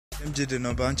MJ, the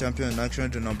number one champion in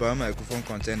action, the number one microphone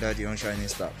contender, the unshining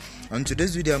star. On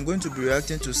today's video, I'm going to be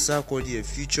reacting to Sarkodie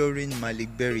featuring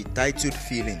Maleek titled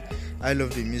Feeling. I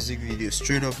love the music video,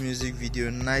 straight up music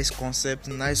video, nice concept,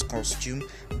 nice costume,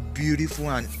 beautiful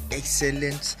and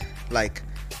excellent, like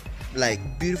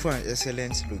beautiful and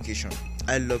excellent location.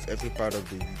 I love every part of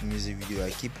the music video.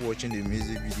 I keep watching the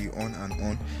music video on and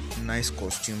on. Nice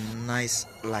costume, nice,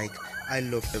 I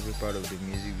love every part of the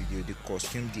music video. The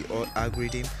costume, the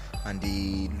algorithm, and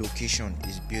the location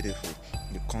is beautiful.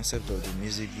 The concept of the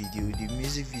music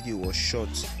video was shot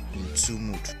in two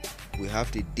modes. We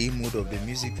have the day mode of the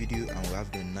music video and we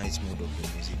have the night mode of the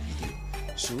music video.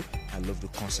 So I love the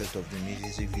concept of the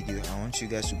music video. I want you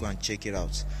guys to go and check it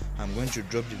out. I'm going to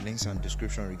drop the links and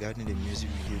description regarding the music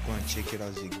video. Go and check it out.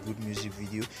 It's a good music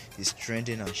video. It's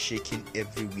trending and shaking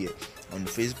everywhere, on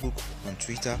Facebook, on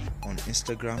Twitter, on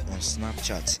Instagram, on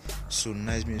Snapchat. So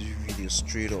nice music video,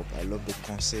 straight up. I love the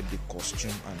concept, the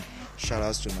costume, and shout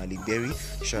outs to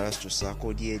Maleek, shout outs to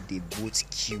Sarkodie. They both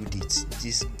killed it.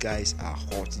 These guys are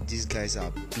hot. These guys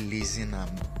are blazing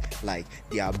and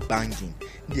they are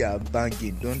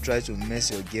banging. Don't try to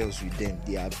mess your girls with them.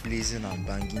 They are blazing and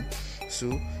banging.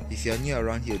 So if you are new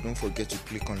around here, don't forget to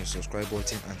click on the subscribe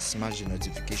button and smash the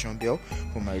notification bell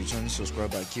for my returning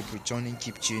subscriber. Keep returning,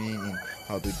 keep tuning in.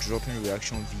 I'll be dropping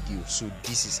reaction videos. So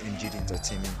this is MJ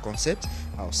Entertainment Concept.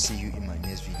 I'll see you in my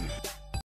next video.